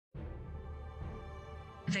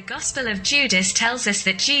The Gospel of Judas tells us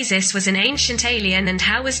that Jesus was an ancient alien. And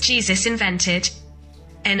how was Jesus invented?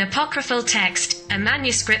 An apocryphal text, a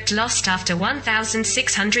manuscript lost after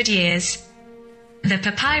 1,600 years. The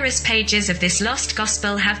papyrus pages of this lost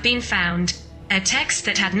gospel have been found. A text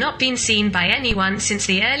that had not been seen by anyone since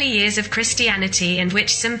the early years of Christianity and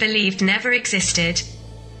which some believed never existed.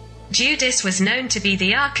 Judas was known to be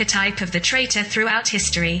the archetype of the traitor throughout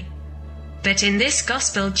history. But in this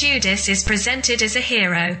gospel, Judas is presented as a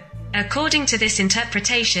hero. According to this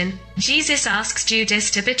interpretation, Jesus asks Judas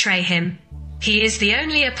to betray him. He is the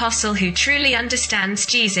only apostle who truly understands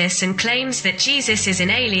Jesus and claims that Jesus is an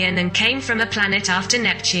alien and came from a planet after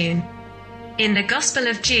Neptune. In the Gospel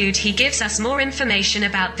of Jude, he gives us more information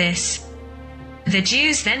about this. The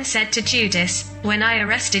Jews then said to Judas, "When I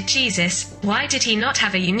arrested Jesus, why did he not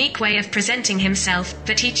have a unique way of presenting himself,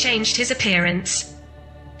 but he changed his appearance?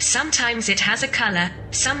 Sometimes it has a color,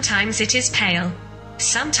 sometimes it is pale.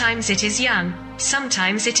 Sometimes it is young,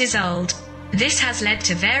 sometimes it is old." This has led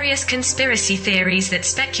to various conspiracy theories that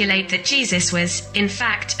speculate that Jesus was, in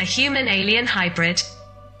fact, a human-alien hybrid.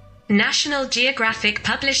 National Geographic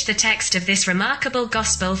published the text of this remarkable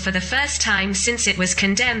gospel for the first time since it was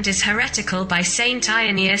condemned as heretical by Saint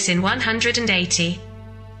Irenaeus in 180.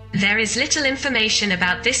 There is little information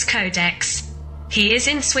about this codex. He is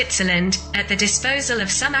in Switzerland, at the disposal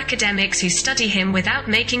of some academics who study him without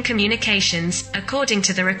making communications, according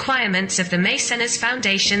to the requirements of the Maecenas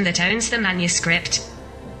Foundation that owns the manuscript.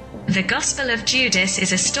 The Gospel of Judas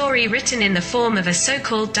is a story written in the form of a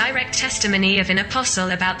so-called direct testimony of an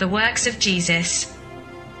apostle about the works of Jesus.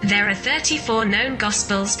 There are 34 known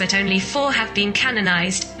Gospels, but only 4 have been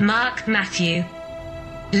canonized: Mark, Matthew,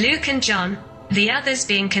 Luke and John, the others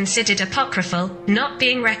being considered apocryphal, not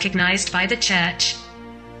being recognized by the Church.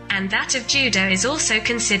 And that of Judah is also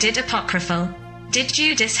considered apocryphal. Did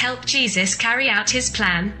Judas help Jesus carry out his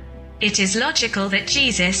plan? It is logical that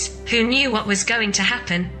Jesus, who knew what was going to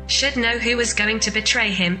happen, should know who was going to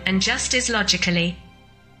betray him, and just as logically,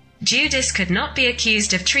 Judas could not be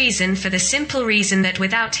accused of treason for the simple reason that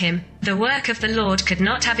without him, the work of the Lord could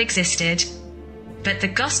not have existed. But the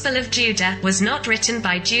Gospel of Judah was not written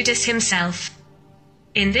by Judas himself.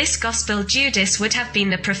 In this gospel, Judas would have been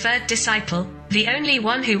the preferred disciple, the only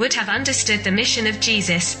one who would have understood the mission of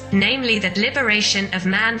Jesus, namely that liberation of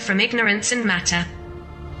man from ignorance and matter,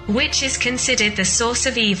 which is considered the source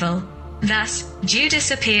of evil. Thus,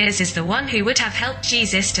 Judas appears as the one who would have helped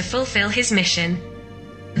Jesus to fulfill his mission.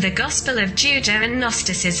 The Gospel of Judah and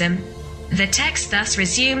Gnosticism. The text thus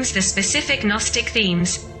resumes the specific Gnostic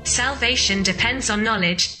themes. Salvation depends on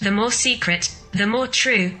knowledge, the more secret, the more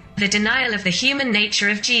true, the denial of the human nature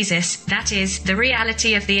of Jesus, that is, the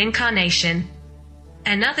reality of the Incarnation.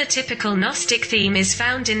 Another typical Gnostic theme is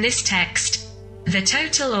found in this text: the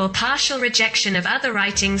total or partial rejection of other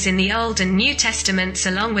writings in the Old and New Testaments,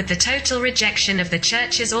 along with the total rejection of the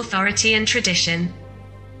Church's authority and tradition,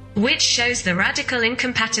 which shows the radical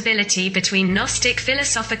incompatibility between Gnostic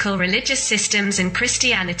philosophical religious systems and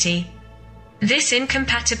Christianity. This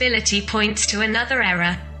incompatibility points to another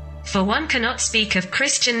error. For one cannot speak of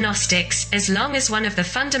Christian Gnostics as long as one of the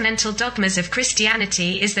fundamental dogmas of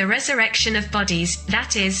Christianity is the resurrection of bodies,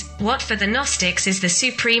 that is, what for the Gnostics is the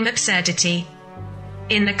supreme absurdity.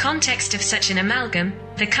 In the context of such an amalgam,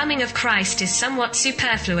 the coming of Christ is somewhat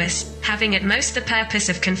superfluous, having at most the purpose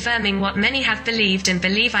of confirming what many have believed and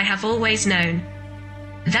believe I have always known: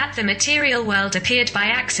 that the material world appeared by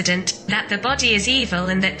accident, that the body is evil,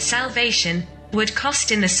 and that salvation would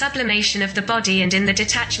cost in the sublimation of the body and in the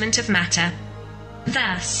detachment of matter.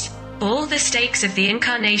 Thus, all the stakes of the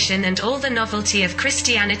Incarnation and all the novelty of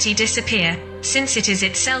Christianity disappear, since it is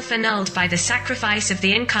itself annulled by the sacrifice of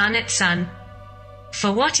the incarnate Son.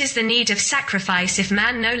 For what is the need of sacrifice if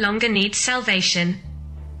man no longer needs salvation?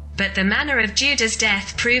 But the manner of Judah's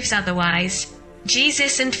death proves otherwise.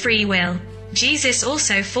 Jesus and free will. Jesus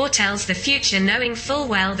also foretells the future, knowing full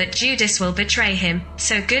well that Judas will betray him,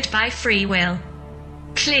 so goodbye free will.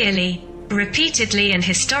 Clearly, repeatedly and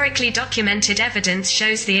historically documented evidence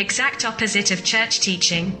shows the exact opposite of church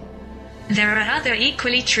teaching. There are other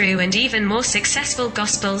equally true and even more successful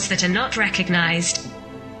gospels that are not recognized.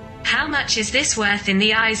 How much is this worth in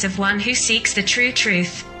the eyes of one who seeks the true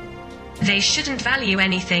truth? They shouldn't value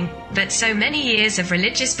anything but so many years of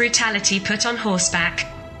religious brutality put on horseback.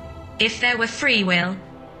 If there were free will,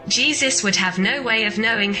 Jesus would have no way of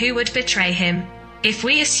knowing who would betray him. If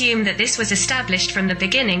we assume that this was established from the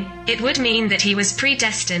beginning, it would mean that he was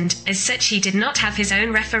predestined, as such he did not have his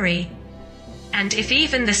own referee. And if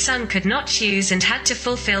even the Son could not choose and had to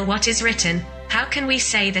fulfill what is written, how can we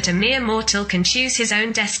say that a mere mortal can choose his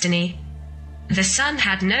own destiny? The Son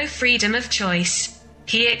had no freedom of choice.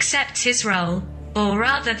 He accepts his role, or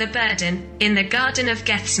rather the burden, in the Garden of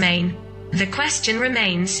Gethsemane. The question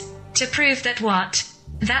remains, to prove that what?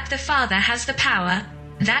 That the Father has the power,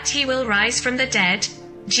 that he will rise from the dead.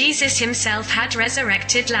 Jesus himself had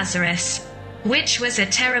resurrected Lazarus, which was a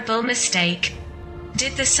terrible mistake.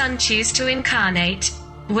 Did the Son choose to incarnate?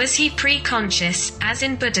 Was he pre-conscious, as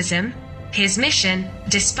in Buddhism? His mission,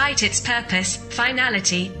 despite its purpose,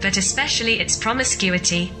 finality, but especially its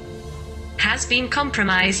promiscuity, has been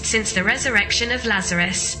compromised since the resurrection of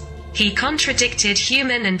Lazarus. He contradicted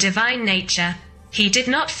human and divine nature. He did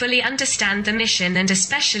not fully understand the mission and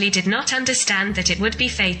especially did not understand that it would be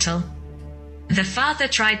fatal. The Father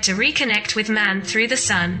tried to reconnect with man through the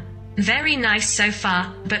Son. Very nice so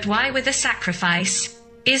far, but why with a sacrifice?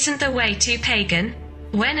 Isn't the way too pagan?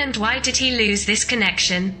 When and why did he lose this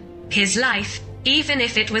connection? His life, even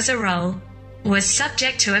if it was a role, was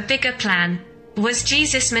subject to a bigger plan. Was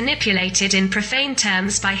Jesus manipulated in profane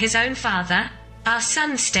terms by his own Father? Our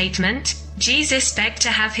Son's statement, Jesus begged to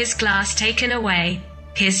have his glass taken away.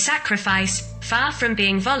 His sacrifice, far from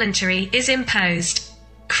being voluntary, is imposed,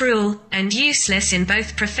 cruel, and useless in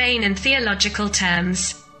both profane and theological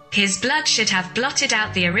terms. His blood should have blotted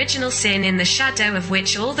out the original sin in the shadow of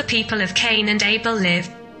which all the people of Cain and Abel live.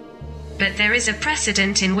 But there is a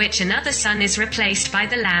precedent in which another son is replaced by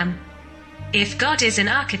the Lamb. If God is an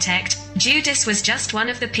architect, Judas was just one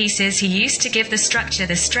of the pieces he used to give the structure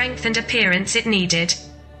the strength and appearance it needed.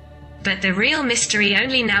 But the real mystery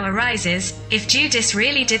only now arises, if Judas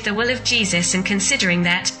really did the will of Jesus and considering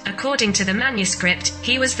that, according to the manuscript,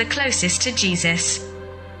 he was the closest to Jesus.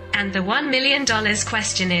 And the $1 million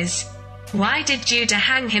question is, why did Judas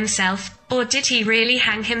hang himself, or did he really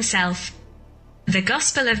hang himself? The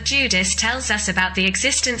Gospel of Judas tells us about the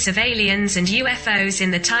existence of aliens and UFOs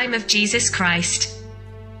in the time of Jesus Christ.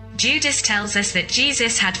 Judas tells us that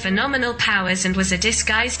Jesus had phenomenal powers and was a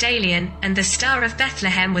disguised alien, and the Star of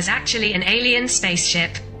Bethlehem was actually an alien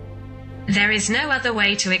spaceship. There is no other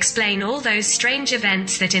way to explain all those strange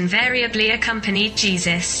events that invariably accompanied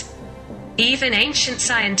Jesus. Even ancient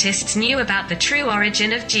scientists knew about the true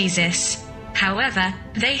origin of Jesus. However,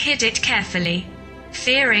 they hid it carefully,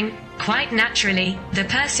 fearing, quite naturally, the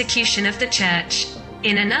persecution of the church.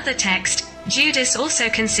 In another text, Judas also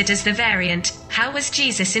considers the variant, how was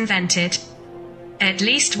Jesus invented? At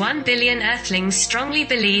least 1 billion earthlings strongly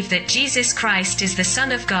believe that Jesus Christ is the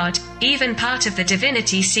Son of God, even part of the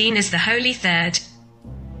divinity seen as the Holy Third.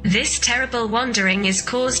 This terrible wandering is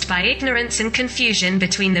caused by ignorance and confusion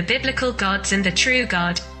between the biblical gods and the true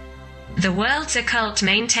God. The world's occult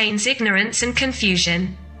maintains ignorance and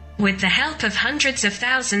confusion, with the help of hundreds of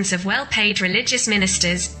thousands of well-paid religious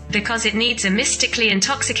ministers, because it needs a mystically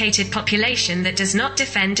intoxicated population that does not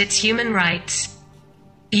defend its human rights.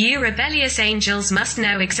 You rebellious angels must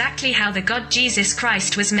know exactly how the God Jesus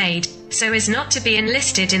Christ was made, so as not to be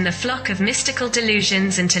enlisted in the flock of mystical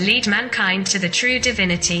delusions and to lead mankind to the true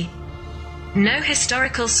divinity. No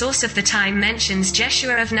historical source of the time mentions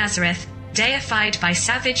Jeshua of Nazareth, deified by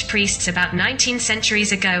savage priests about 19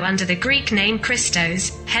 centuries ago under the Greek name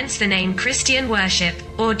Christos, hence the name Christian worship,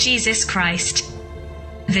 or Jesus Christ.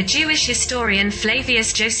 The Jewish historian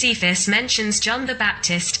Flavius Josephus mentions John the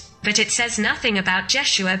Baptist, but it says nothing about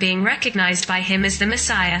Jeshua being recognized by him as the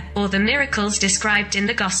Messiah, or the miracles described in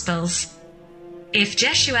the Gospels. If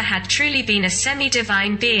Jeshua had truly been a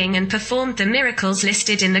semi-divine being and performed the miracles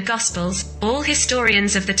listed in the Gospels, all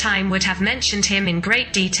historians of the time would have mentioned him in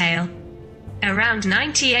great detail. Around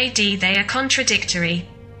 90 AD they are contradictory,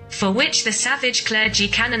 for which the savage clergy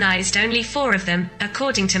canonized only 4 of them,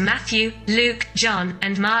 according to Matthew, Luke, John,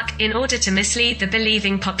 and Mark, in order to mislead the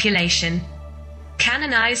believing population.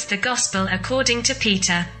 Canonized the Gospel according to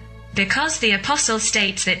Peter, because the apostle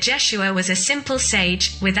states that Jeshua was a simple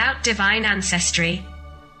sage, without divine ancestry.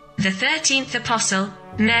 The 13th apostle,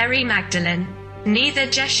 Mary Magdalene. Neither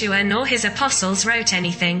Jeshua nor his apostles wrote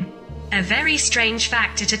anything. A very strange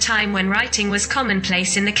fact at a time when writing was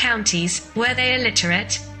commonplace in the counties. Were they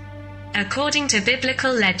illiterate? According to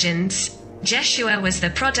biblical legends, Jeshua was the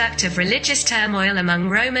product of religious turmoil among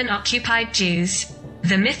Roman-occupied Jews.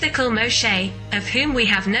 The mythical Moshe, of whom we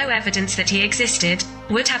have no evidence that he existed,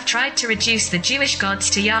 would have tried to reduce the Jewish gods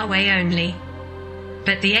to Yahweh only.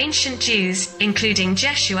 But the ancient Jews, including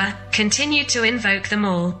Jeshua, continued to invoke them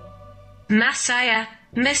all. Messiah,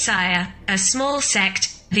 a small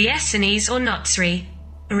sect, the Essenes or Notzri,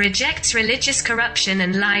 rejects religious corruption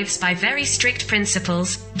and lives by very strict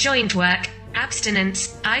principles, joint work,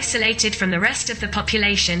 abstinence, isolated from the rest of the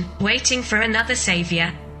population, waiting for another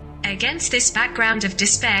savior. Against this background of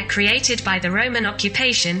despair created by the Roman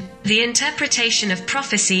occupation, the interpretation of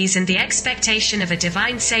prophecies and the expectation of a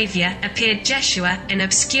divine savior, appeared Jeshua, an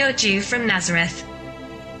obscure Jew from Nazareth.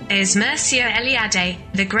 As Mircea Eliade,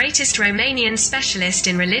 the greatest Romanian specialist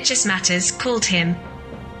in religious matters, called him.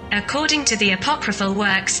 According to the apocryphal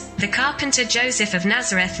works, the carpenter Joseph of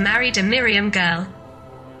Nazareth married a Miriam girl,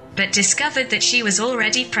 but discovered that she was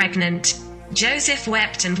already pregnant. Joseph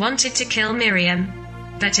wept and wanted to kill Miriam.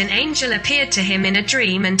 But an angel appeared to him in a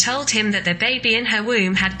dream and told him that the baby in her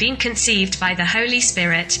womb had been conceived by the Holy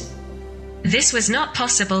Spirit. This was not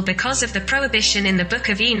possible because of the prohibition in the Book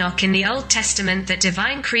of Enoch in the Old Testament that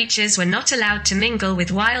divine creatures were not allowed to mingle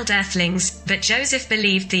with wild earthlings, but Joseph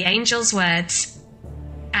believed the angel's words.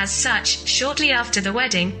 As such, shortly after the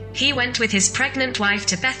wedding, he went with his pregnant wife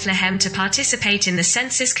to Bethlehem to participate in the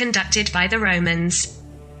census conducted by the Romans.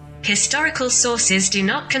 Historical sources do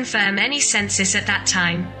not confirm any census at that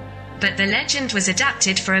time. But the legend was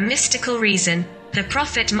adapted for a mystical reason. The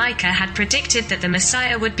prophet Micah had predicted that the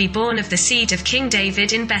Messiah would be born of the seed of King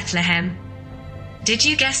David in Bethlehem. Did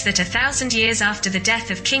you guess that 1,000 years after the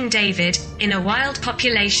death of King David, in a wild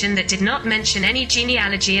population that did not mention any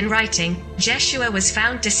genealogy in writing, Jeshua was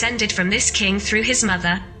found descended from this king through his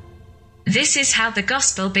mother? This is how the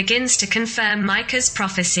Gospel begins to confirm Micah's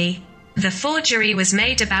prophecy. The forgery was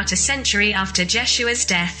made about a century after Jeshua's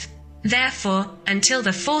death. Therefore, until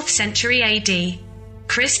the 4th century AD,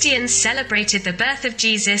 Christians celebrated the birth of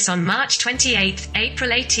Jesus on March 28,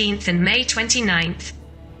 April 18th and May 29th.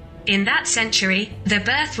 In that century, the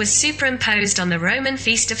birth was superimposed on the Roman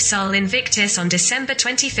feast of Sol Invictus on December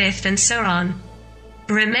 25th and so on.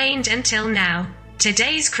 Remained until now.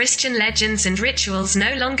 Today's Christian legends and rituals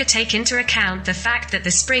no longer take into account the fact that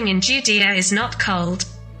the spring in Judea is not cold,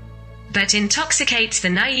 but intoxicates the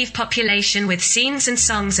naive population with scenes and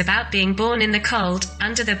songs about being born in the cold,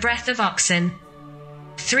 under the breath of oxen.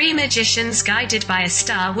 3 magicians guided by a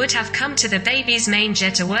star would have come to the baby's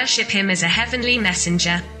manger to worship him as a heavenly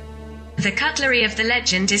messenger. The cutlery of the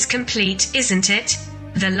legend is complete, isn't it?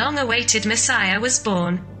 The long-awaited Messiah was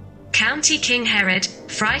born. County King Herod,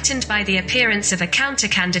 frightened by the appearance of a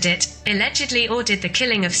counter-candidate, allegedly ordered the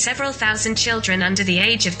killing of several thousand children under the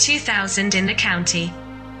age of 2,000 in the county.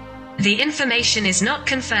 The information is not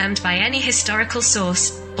confirmed by any historical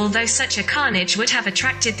source, although such a carnage would have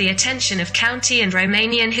attracted the attention of county and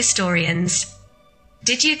Romanian historians.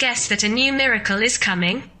 Did you guess that a new miracle is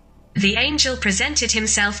coming? The angel presented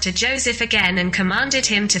himself to Joseph again and commanded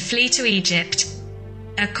him to flee to Egypt.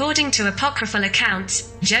 According to apocryphal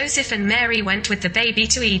accounts, Joseph and Mary went with the baby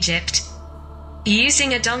to Egypt,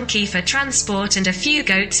 using a donkey for transport and a few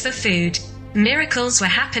goats for food. Miracles were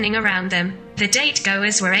happening around them. The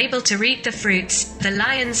date-goers were able to reap the fruits, the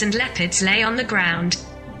lions and leopards lay on the ground.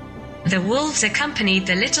 The wolves accompanied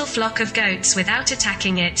the little flock of goats without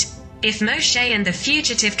attacking it. If Moshe and the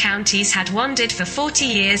fugitive counties had wandered for 40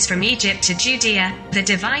 years from Egypt to Judea, the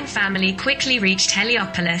divine family quickly reached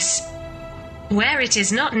Heliopolis, where it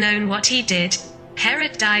is not known what he did.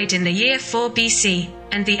 Herod died in the year 4 BC,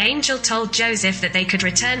 and the angel told Joseph that they could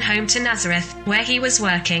return home to Nazareth, where he was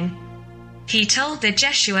working. He told the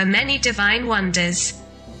Jeshua many divine wonders,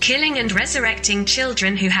 killing and resurrecting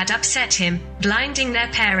children who had upset him, blinding their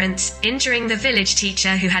parents, injuring the village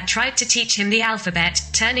teacher who had tried to teach him the alphabet,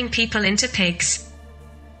 turning people into pigs,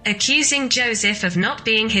 accusing Joseph of not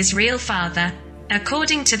being his real father.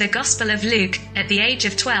 According to the Gospel of Luke, at the age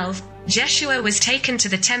of 12, Jeshua was taken to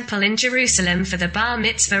the temple in Jerusalem for the bar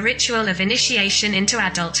mitzvah ritual of initiation into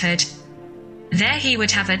adulthood. There he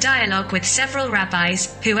would have a dialogue with several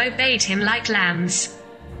rabbis, who obeyed him like lambs.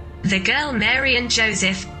 The girl Mary and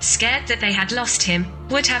Joseph, scared that they had lost him,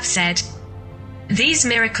 would have said, "These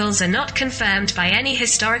miracles are not confirmed by any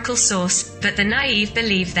historical source, but the naive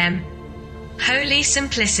believe them." Holy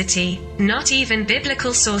simplicity. Not even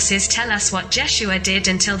biblical sources tell us what Jeshua did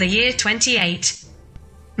until the year 28.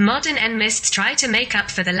 Modern enmists try to make up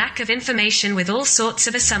for the lack of information with all sorts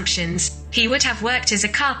of assumptions. He would have worked as a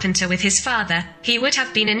carpenter with his father, he would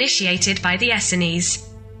have been initiated by the Essenes,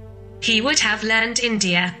 he would have learned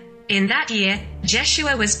India. In that year,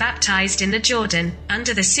 Jeshua was baptized in the Jordan,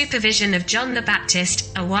 under the supervision of John the Baptist,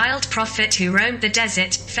 a wild prophet who roamed the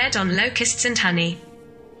desert, fed on locusts and honey,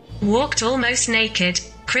 walked almost naked,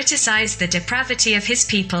 criticized the depravity of his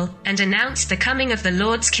people, and announced the coming of the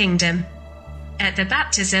Lord's kingdom. At the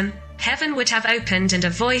baptism, heaven would have opened and a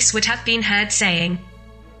voice would have been heard saying,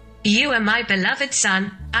 "You are my beloved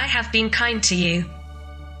Son, I have been kind to you."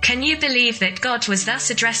 Can you believe that God was thus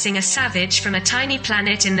addressing a savage from a tiny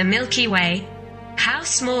planet in the Milky Way? How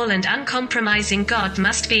small and uncompromising God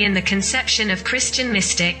must be in the conception of Christian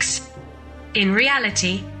mystics. In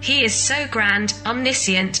reality, he is so grand,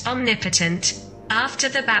 omniscient, omnipotent. After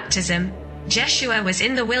the baptism, Jeshua was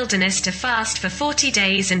in the wilderness to fast for 40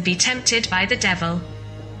 days and be tempted by the devil.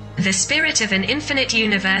 The spirit of an infinite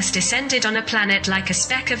universe descended on a planet like a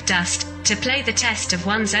speck of dust, to play the test of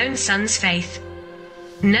one's own son's faith.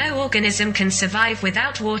 No organism can survive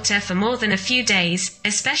without water for more than a few days,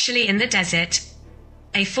 especially in the desert.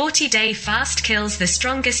 A 40-day fast kills the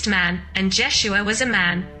strongest man, and Jeshua was a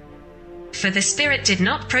man. For the spirit did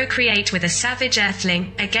not procreate with a savage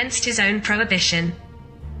earthling, against his own prohibition.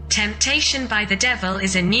 Temptation by the devil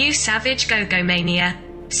is a new savage gogomania.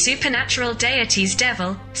 Supernatural deities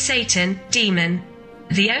devil, Satan, demon.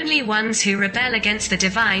 The only ones who rebel against the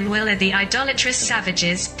divine will are the idolatrous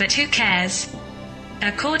savages, but who cares?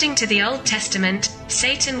 According to the Old Testament,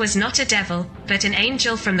 Satan was not a devil, but an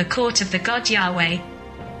angel from the court of the God Yahweh.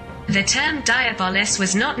 The term diabolus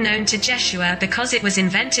was not known to Jeshua because it was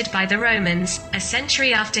invented by the Romans. A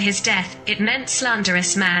century after his death, it meant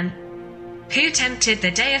slanderous man. Who tempted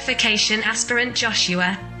the deification aspirant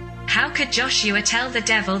Joshua? How could Joshua tell the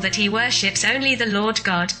devil that he worships only the Lord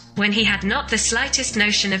God, when he had not the slightest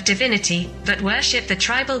notion of divinity, but worshipped the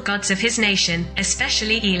tribal gods of his nation,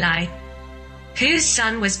 especially Eli, whose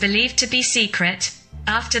son was believed to be secret?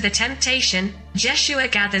 After the temptation, Jeshua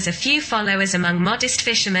gathers a few followers among modest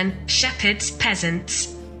fishermen, shepherds,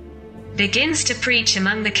 peasants, begins to preach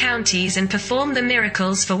among the counties and perform the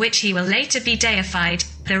miracles for which he will later be deified,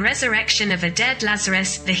 the resurrection of a dead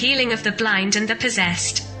Lazarus, the healing of the blind and the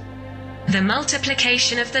possessed, the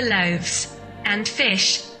multiplication of the loaves and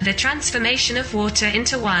fish, the transformation of water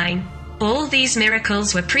into wine. All these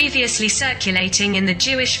miracles were previously circulating in the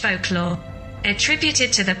Jewish folklore,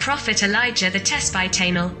 attributed to the prophet Elijah the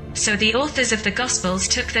Teshbithanal, so the authors of the Gospels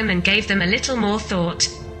took them and gave them a little more thought.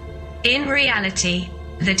 In reality,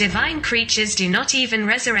 the divine creatures do not even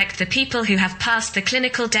resurrect the people who have passed the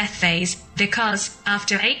clinical death phase, because,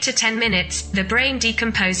 after 8 to 10 minutes, the brain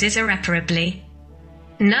decomposes irreparably.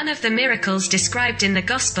 None of the miracles described in the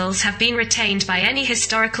Gospels have been retained by any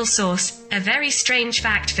historical source, a very strange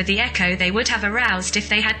fact for the echo they would have aroused if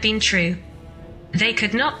they had been true. They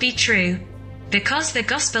could not be true, because the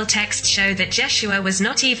Gospel texts show that Jeshua was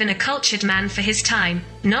not even a cultured man for his time,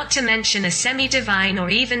 not to mention a semi-divine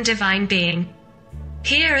or even divine being.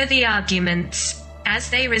 Here are the arguments, as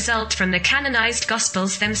they result from the canonized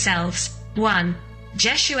Gospels themselves. 1.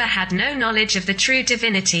 Jeshua had no knowledge of the true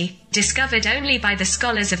divinity, discovered only by the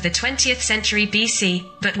scholars of the 20th century BC,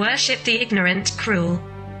 but worshipped the ignorant, cruel,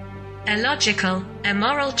 illogical,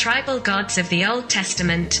 immoral tribal gods of the Old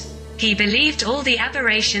Testament. He believed all the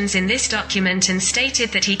aberrations in this document and stated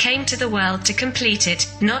that he came to the world to complete it,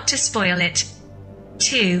 not to spoil it.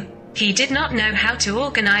 2. He did not know how to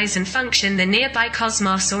organize and function the nearby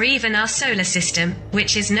cosmos or even our solar system,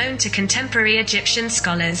 which is known to contemporary Egyptian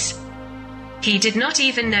scholars. He did not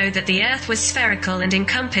even know that the Earth was spherical and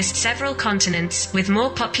encompassed several continents, with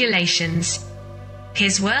more populations.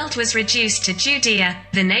 His world was reduced to Judea,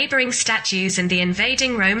 the neighboring statues and the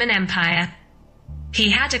invading Roman Empire.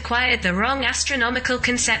 He had acquired the wrong astronomical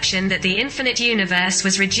conception that the infinite universe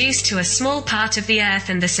was reduced to a small part of the Earth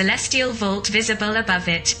and the celestial vault visible above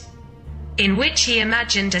it, in which he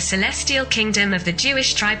imagined a celestial kingdom of the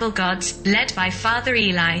Jewish tribal gods, led by Father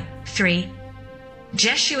Eli. 3.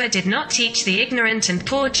 Jeshua did not teach the ignorant and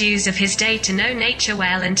poor Jews of his day to know nature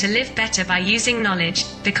well and to live better by using knowledge,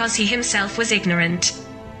 because he himself was ignorant.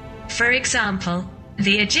 For example,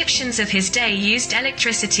 the Egyptians of his day used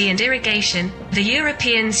electricity and irrigation, the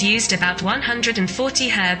Europeans used about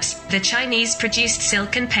 140 herbs, the Chinese produced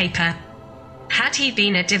silk and paper. Had he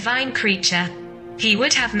been a divine creature, he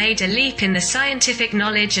would have made a leap in the scientific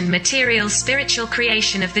knowledge and material spiritual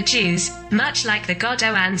creation of the Jews, much like the god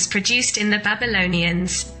Oannes produced in the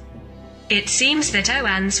Babylonians. It seems that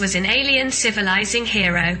Oannes was an alien civilizing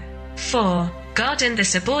hero. 4. God and the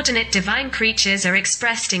subordinate divine creatures are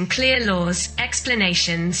expressed in clear laws,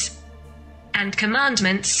 explanations, and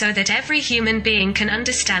commandments so that every human being can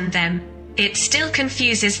understand them. It still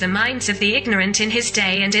confuses the minds of the ignorant in his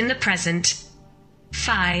day and in the present.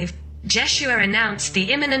 5. Jeshua announced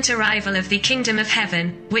the imminent arrival of the kingdom of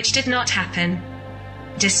heaven, which did not happen.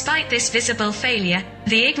 Despite this visible failure,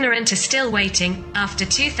 the ignorant are still waiting, after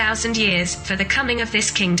 2,000 years, for the coming of this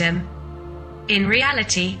kingdom. In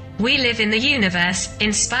reality, we live in the universe,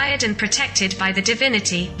 inspired and protected by the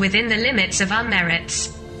divinity, within the limits of our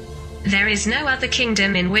merits. There is no other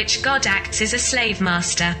kingdom in which God acts as a slave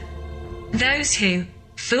master. Those who,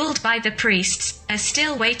 fooled by the priests, are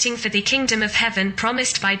still waiting for the kingdom of heaven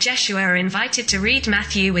promised by Jeshua are invited to read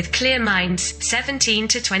Matthew with clear minds, 17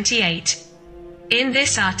 to 28. In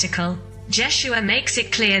this article, Jeshua makes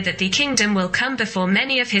it clear that the kingdom will come before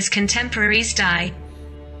many of his contemporaries die.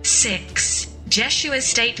 6. Jeshua's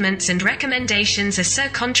statements and recommendations are so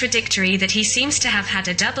contradictory that he seems to have had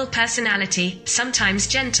a double personality, sometimes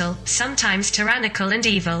gentle, sometimes tyrannical and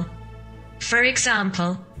evil. For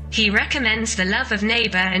example, he recommends the love of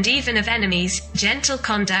neighbor and even of enemies, gentle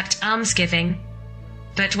conduct, almsgiving.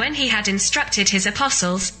 But when he had instructed his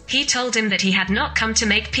apostles, he told them that he had not come to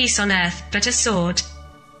make peace on earth, but a sword.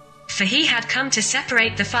 For he had come to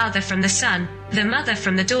separate the father from the son, the mother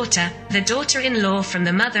from the daughter-in-law from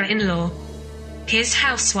the mother-in-law. His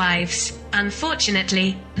housewives.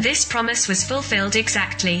 Unfortunately, this promise was fulfilled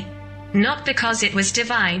exactly. Not because it was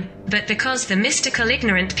divine, but because the mystical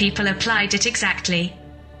ignorant people applied it exactly.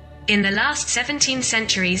 In the last 17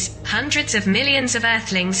 centuries, hundreds of millions of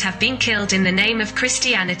earthlings have been killed in the name of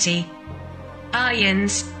Christianity.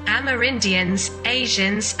 Aryans, Amerindians,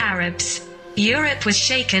 Asians, Arabs. Europe was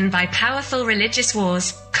shaken by powerful religious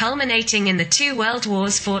wars, culminating in the 2 world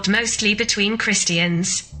wars fought mostly between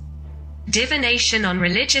Christians. Divination on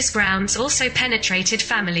religious grounds also penetrated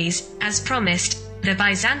families. As promised, the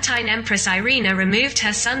Byzantine Empress Irina removed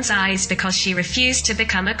her son's eyes because she refused to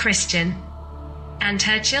become a Christian. And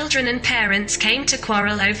her children and parents came to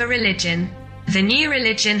quarrel over religion. The new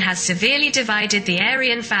religion has severely divided the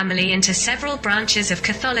Aryan family into several branches of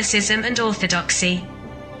Catholicism and Orthodoxy,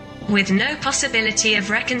 with no possibility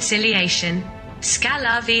of reconciliation.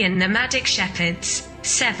 Scalavi and nomadic shepherds.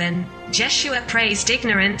 7. Jeshua praised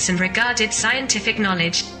ignorance and regarded scientific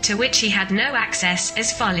knowledge, to which he had no access,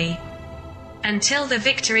 as folly. Until the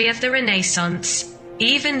victory of the Renaissance,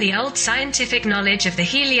 even the old scientific knowledge of the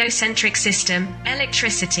heliocentric system,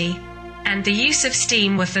 electricity, and the use of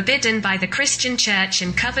steam were forbidden by the Christian Church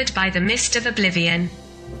and covered by the mist of oblivion.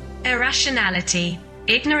 Irrationality,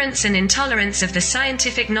 ignorance and intolerance of the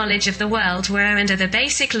scientific knowledge of the world were under the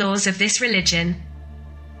basic laws of this religion.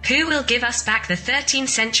 Who will give us back the 13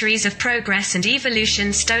 centuries of progress and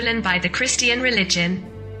evolution stolen by the Christian religion?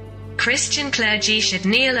 Christian clergy should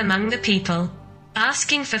kneel among the people,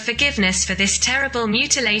 asking for forgiveness for this terrible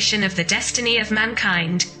mutilation of the destiny of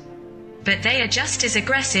mankind. But they are just as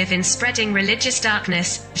aggressive in spreading religious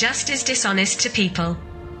darkness, just as dishonest to people,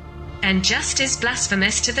 and just as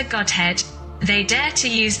blasphemous to the Godhead. They dare to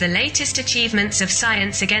use the latest achievements of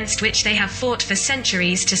science against which they have fought for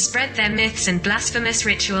centuries to spread their myths and blasphemous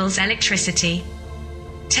rituals. Electricity,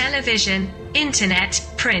 television, internet,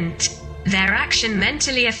 print. Their action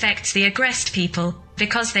mentally affects the aggressed people,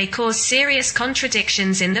 because they cause serious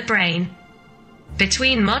contradictions in the brain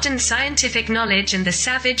between modern scientific knowledge and the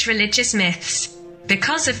savage religious myths.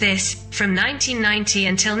 Because of this, from 1990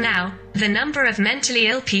 until now, the number of mentally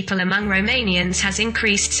ill people among Romanians has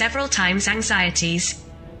increased several times. Anxieties,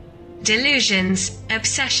 delusions,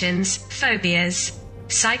 obsessions, phobias.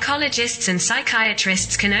 Psychologists and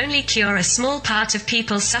psychiatrists can only cure a small part of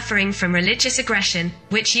people suffering from religious aggression,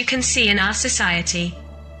 which you can see in our society.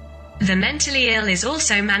 The mentally ill is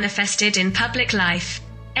also manifested in public life.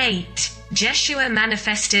 8. Jeshua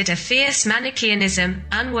manifested a fierce Manichaeanism,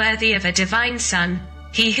 unworthy of a divine son.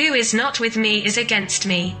 He who is not with me is against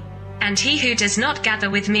me, and he who does not gather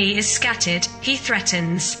with me is scattered, he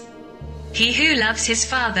threatens. He who loves his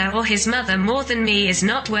father or his mother more than me is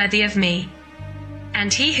not worthy of me,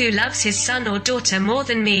 and he who loves his son or daughter more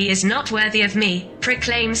than me is not worthy of me,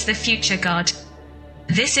 proclaims the future God.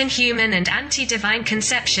 This inhuman and anti-divine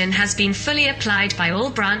conception has been fully applied by all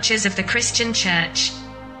branches of the Christian Church.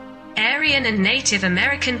 Aryan and Native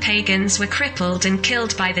American pagans were crippled and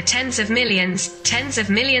killed by the tens of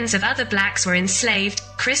millions of other blacks were enslaved.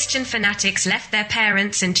 Christian fanatics left their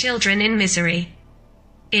parents and children in misery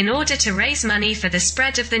in order to raise money for the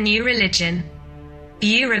spread of the new religion.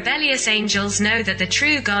 You rebellious angels know that the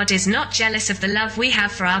true God is not jealous of the love we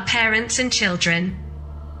have for our parents and children.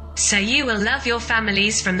 So you will love your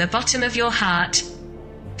families from the bottom of your heart.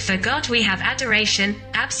 For God we have adoration,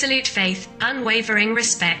 absolute faith, unwavering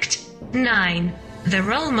respect. 9. The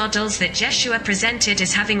role models that Jeshua presented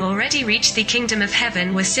as having already reached the kingdom of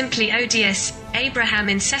heaven were simply odious: Abraham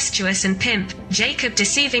incestuous and pimp, Jacob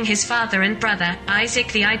deceiving his father and brother,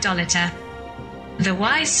 Isaac the idolater, the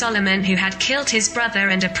wise Solomon who had killed his brother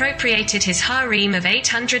and appropriated his harem of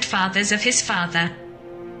 800 fathers of his father.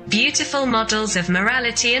 Beautiful models of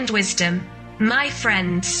morality and wisdom. My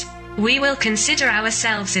friends, we will consider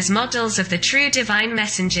ourselves as models of the true divine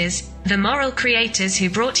messengers, the moral creators who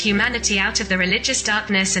brought humanity out of the religious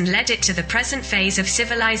darkness and led it to the present phase of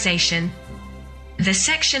civilization. The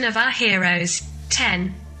section of our heroes.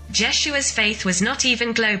 10. Jeshua's faith was not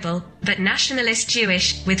even global, but nationalist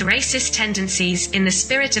Jewish, with racist tendencies, in the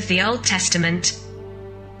spirit of the Old Testament.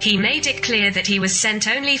 He made it clear that he was sent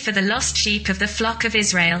only for the lost sheep of the flock of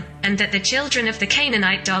Israel, and that the children of the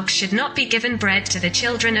Canaanite dogs should not be given bread to the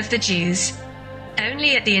children of the Jews.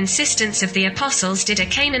 Only at the insistence of the apostles did a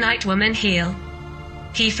Canaanite woman heal.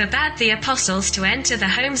 He forbade the apostles to enter the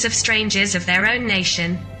homes of strangers of their own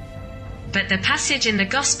nation. But the passage in the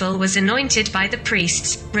Gospel was anointed by the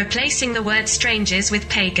priests, replacing the word strangers with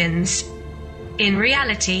pagans. In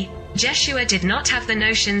reality, Jeshua did not have the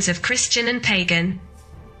notions of Christian and pagan,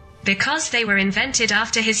 because they were invented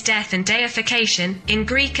after his death and deification, in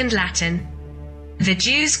Greek and Latin. The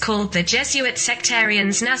Jews called the Jesuit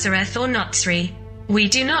sectarians Nazareth or Notzri. We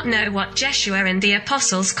do not know what Jeshua and the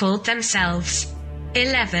apostles called themselves.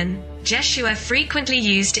 11. Jeshua frequently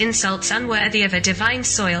used insults unworthy of a divine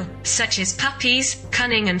soil, such as puppies,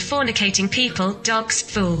 cunning and fornicating people, dogs,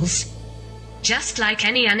 fools. Just like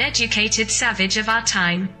any uneducated savage of our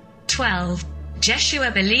time. 12. Jeshua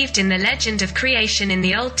believed in the legend of creation in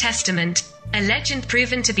the Old Testament, a legend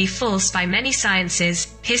proven to be false by many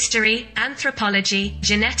sciences, history, anthropology,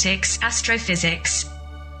 genetics, astrophysics.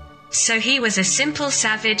 So he was a simple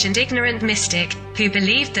savage and ignorant mystic, who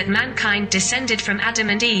believed that mankind descended from Adam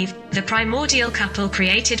and Eve, the primordial couple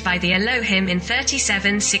created by the Elohim in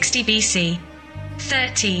 3760 BC.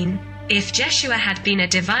 13. If Jeshua had been a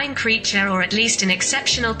divine creature or at least an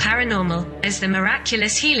exceptional paranormal, as the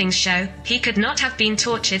miraculous healings show, he could not have been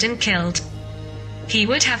tortured and killed. He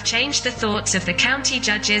would have changed the thoughts of the county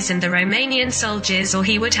judges and the Romanian soldiers, or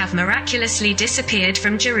he would have miraculously disappeared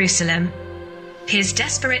from Jerusalem. His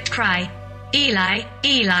desperate cry, "Eli,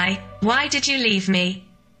 Eli, why did you leave me?"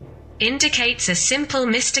 indicates a simple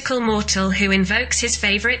mystical mortal who invokes his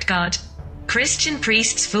favorite god. Christian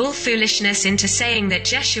priests fool foolishness into saying that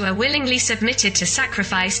Jeshua willingly submitted to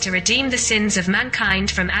sacrifice to redeem the sins of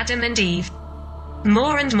mankind from Adam and Eve.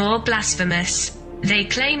 More and more blasphemous. They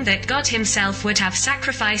claim that God himself would have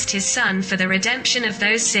sacrificed his son for the redemption of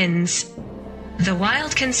those sins. The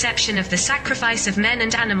wild conception of the sacrifice of men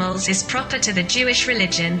and animals is proper to the Jewish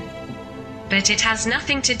religion. But it has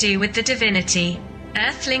nothing to do with the divinity.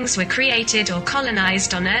 Earthlings were created or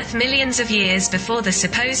colonized on Earth millions of years before the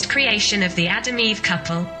supposed creation of the Adam-Eve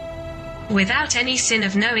couple. Without any sin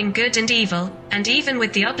of knowing good and evil, and even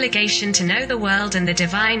with the obligation to know the world and the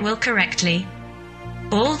divine will correctly.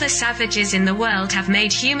 All the savages in the world have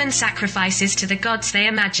made human sacrifices to the gods they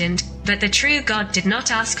imagined, but the true God did not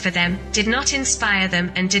ask for them, did not inspire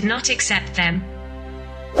them, and did not accept them.